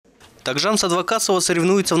Такжан Садвакасова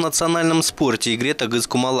соревнуется в национальном спорте игре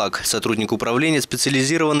Тагыз-Кумалак. Сотрудник управления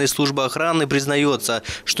специализированной службы охраны признается,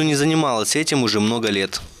 что не занималась этим уже много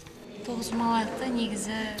лет.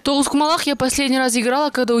 В Тагыз-Кумалак я последний раз играла,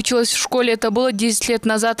 когда училась в школе. Это было 10 лет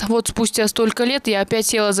назад. Вот спустя столько лет я опять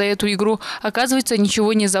села за эту игру. Оказывается,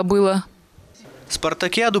 ничего не забыла.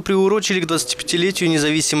 Спартакиаду приурочили к 25-летию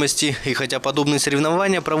независимости. И хотя подобные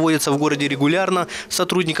соревнования проводятся в городе регулярно,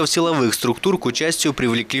 сотрудников силовых структур к участию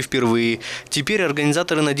привлекли впервые. Теперь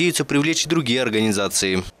организаторы надеются привлечь и другие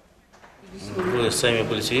организации. Вы сами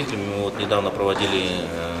были свидетелями. Мы вот недавно проводили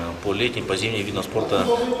по летним, по зимним видам спорта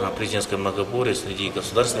президентское многоборье среди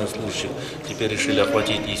государственных служащих. Теперь решили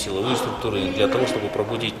охватить и силовые структуры для того, чтобы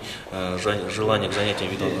пробудить желание к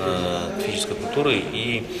занятиям видом физической культуры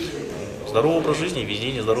и здоровый образ жизни,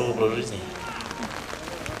 ведение здорового образа жизни.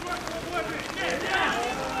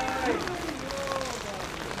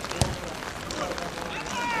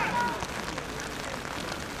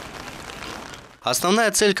 Основная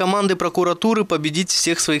цель команды прокуратуры – победить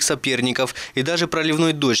всех своих соперников. И даже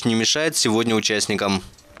проливной дождь не мешает сегодня участникам.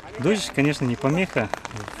 Дождь, конечно, не помеха.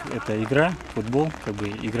 Это игра, футбол,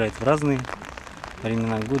 играет в разные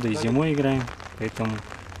времена года, и зимой играем. Поэтому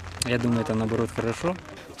я думаю, это наоборот хорошо.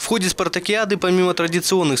 В ходе спартакиады, помимо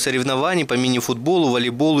традиционных соревнований по мини-футболу,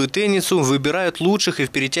 волейболу и теннису, выбирают лучших и в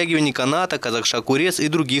перетягивании каната, казах-шакурец и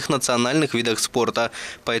других национальных видах спорта.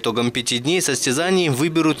 По итогам 5 дней состязаний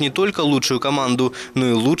выберут не только лучшую команду, но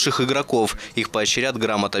и лучших игроков. Их поощрят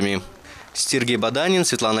грамотами. Сергей Баданин,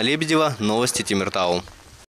 Светлана Лебедева. Новости Темиртау.